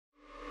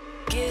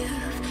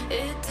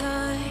it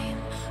time.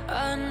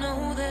 I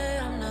know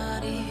that I'm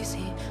not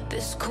easy.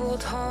 This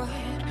cold heart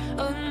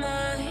of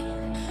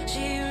mine,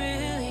 she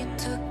really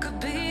took a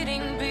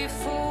beating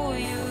before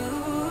you.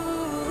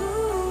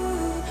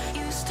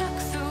 You stuck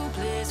through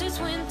blizzards,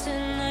 winter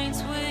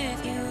nights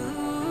with you.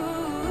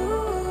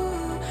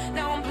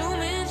 Now I'm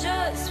blooming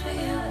just for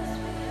you,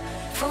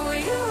 for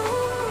you.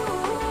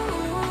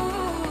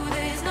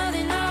 There's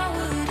nothing I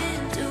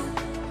wouldn't do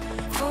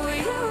for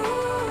you.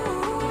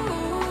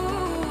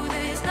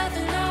 There's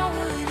nothing I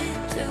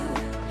wouldn't do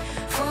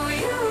for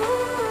you.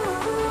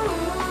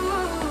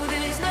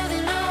 There's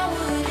nothing I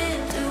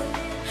wouldn't do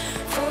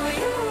for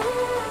you.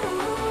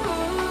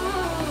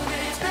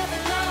 There's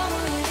nothing I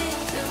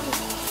wouldn't do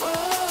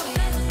for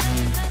you.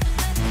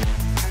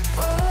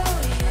 For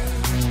you.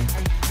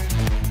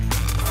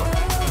 For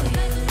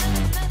you.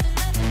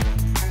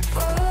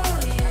 For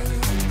you.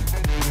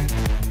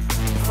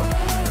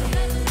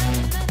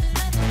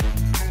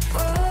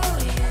 For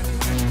you.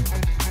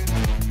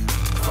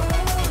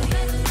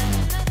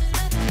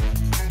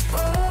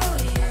 For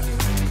you.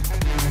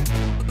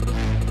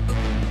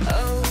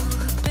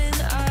 Open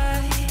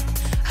eye,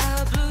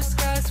 high blue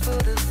skies for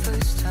the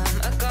first time.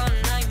 I got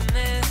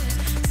nightmares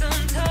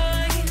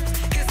sometimes,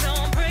 'cause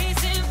I'm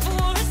bracing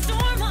for a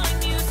storm I'm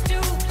used to.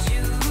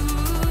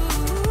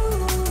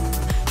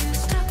 You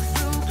stuck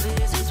through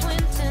blizzards,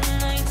 winter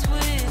nights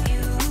with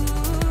you.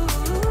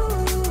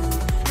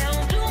 Now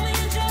I'm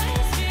blooming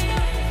just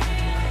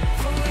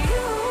for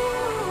you.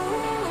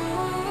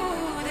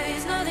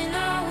 There's nothing I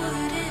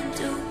wouldn't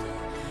do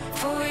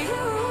for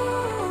you.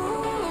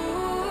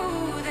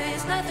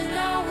 There's nothing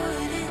I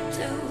wouldn't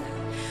do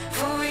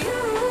for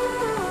you.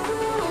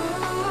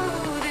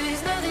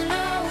 There's nothing I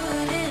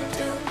wouldn't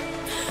do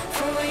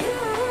for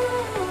you.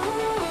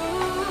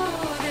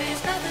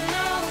 There's nothing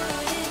I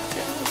wouldn't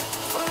do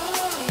for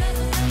you.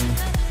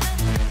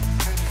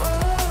 For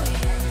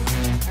you.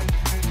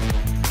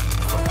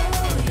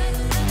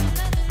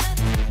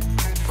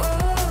 For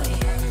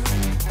you. For you.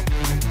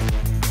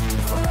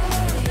 For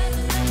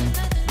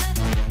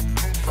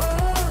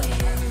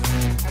you.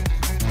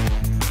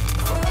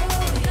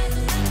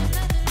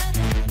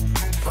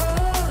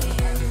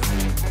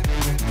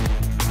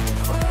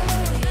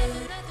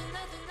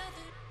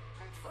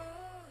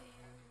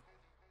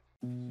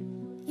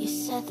 You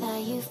said that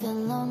you've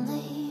been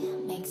lonely,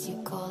 makes you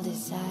cold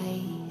as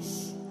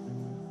ice.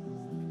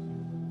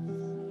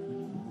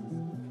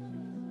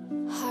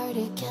 Hard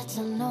to get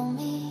to know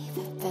me,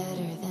 but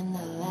better than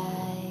the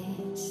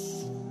lies.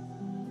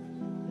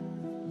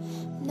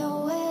 No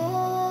way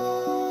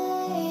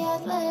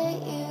I'd let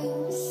you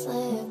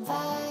slip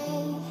by.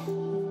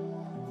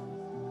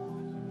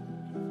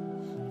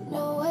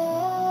 No way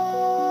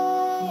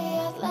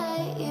I'd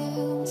let you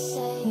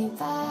say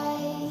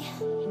bye.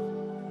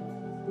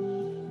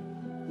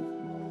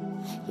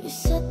 You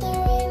said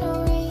there ain't no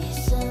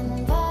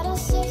reason, but I'll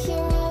sit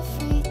here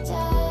every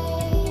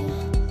day,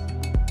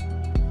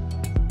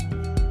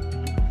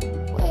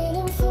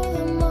 waiting for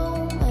the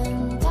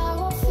moment I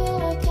won't feel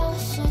like I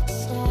should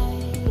stay.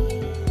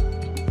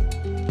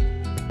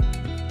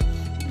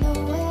 No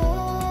way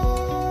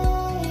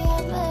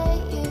I'd let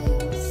you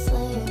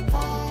slip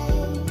by.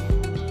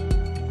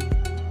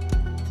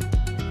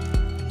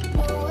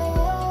 No way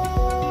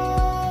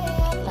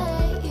I'd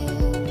let you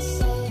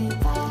say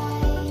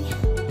bye.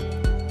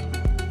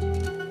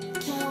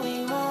 Can we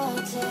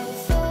watch it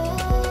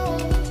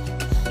fade,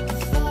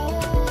 fade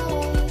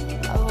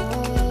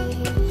away?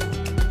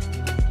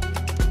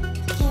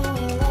 Can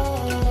we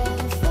let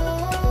it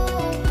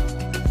fade,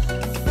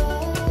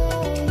 fade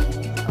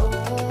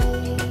away?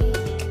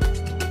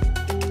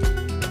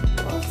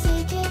 We'll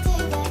take it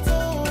day by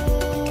day.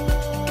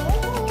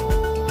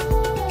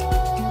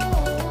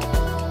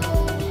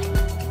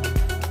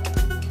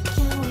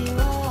 Can we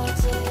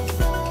watch it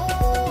fade,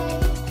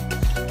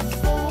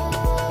 fade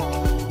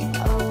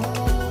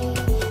away?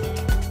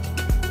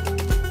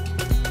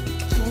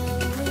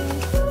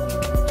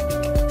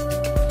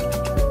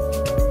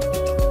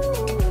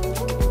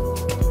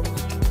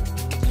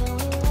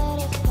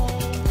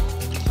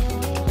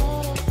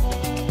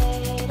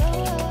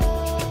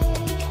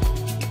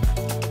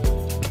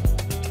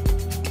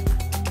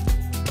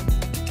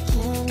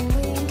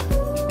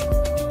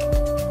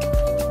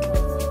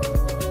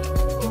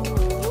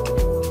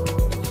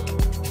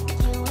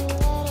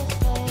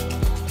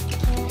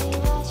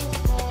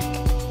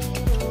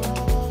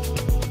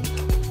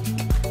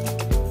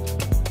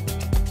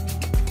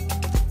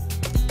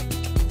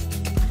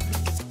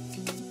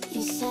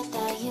 You said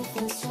that you've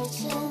been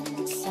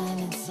searching,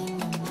 silencing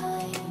your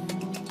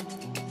mind,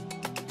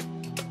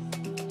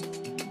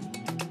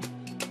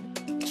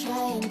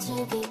 trying to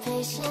be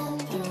patient,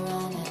 but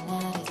running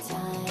out of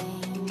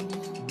time.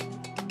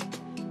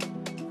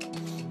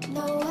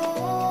 No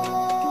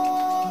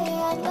way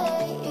I'd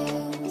let you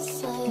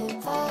slip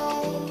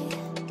by.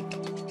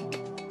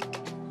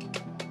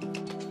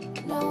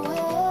 No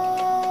way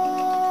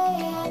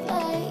I'd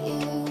let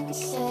you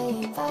say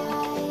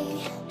bye.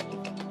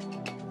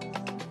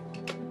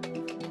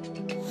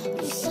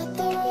 You said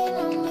there ain't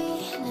no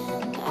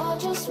meaning, I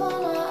just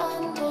wanna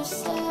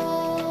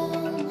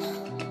understand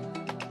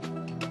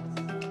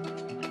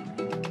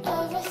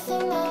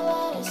everything that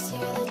led us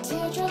here. The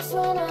teardrops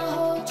when I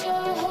hold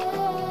your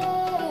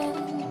hand.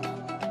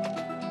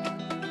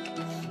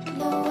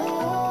 No way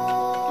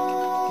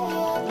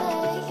I'd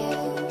let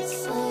you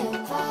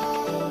slip by.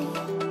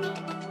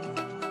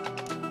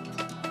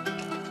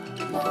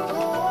 No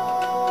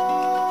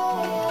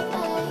way I'd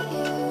let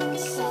you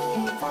say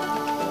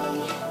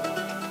bye.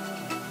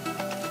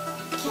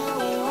 Can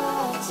we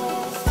watch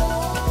it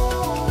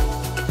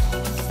fade,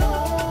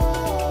 fade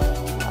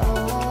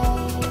away?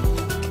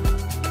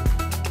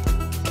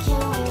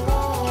 Can we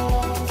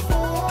let it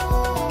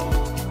fade,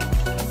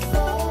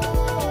 fade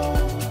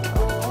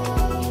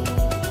away?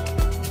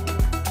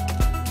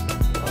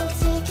 We'll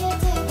take it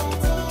day by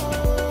day.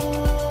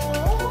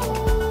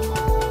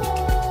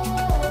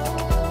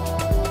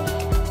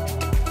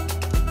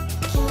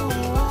 Can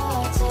we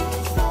watch it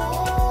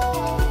fade,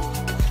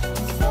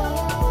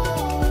 fade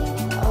away?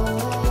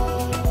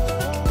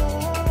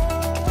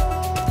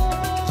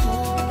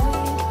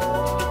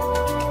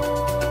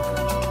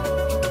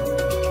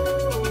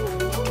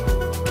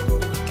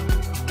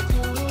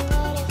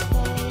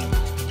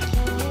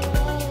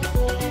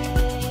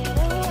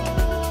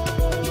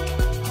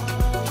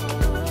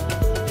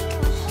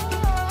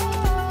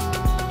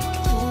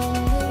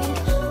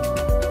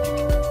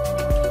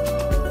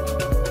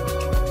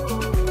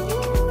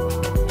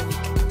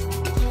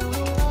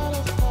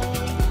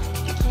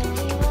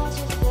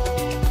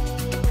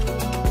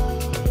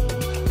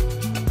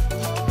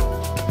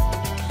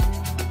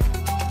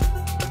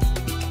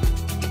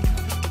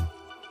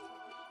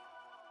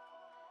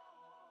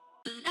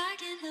 But I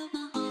can't help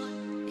my heart,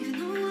 even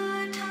though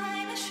our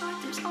time is short.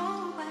 There's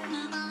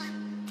always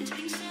this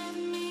piece of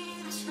me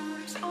that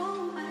stars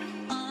always.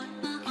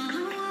 Even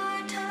though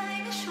our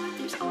time is short,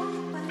 there's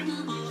always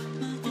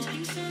this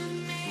piece of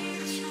me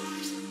that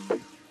stars.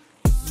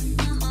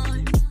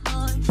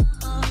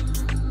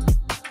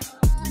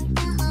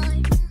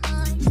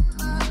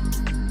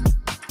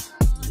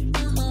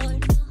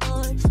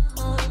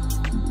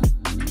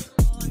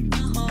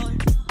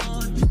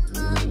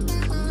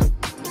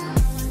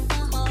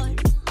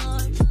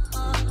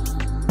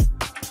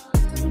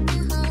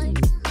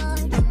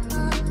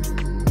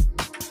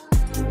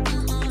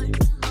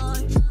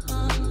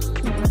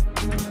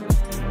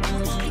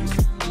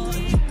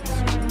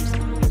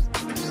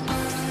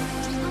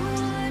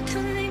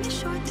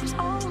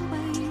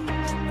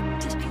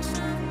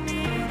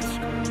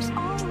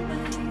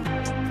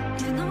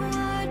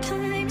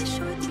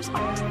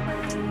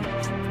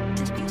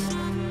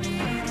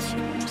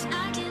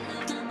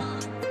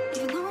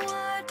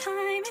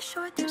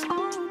 There's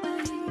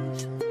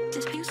always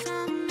this piece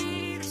of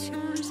me that's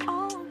yours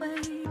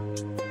always.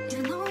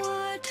 Even though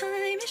our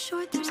time is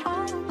short, there's always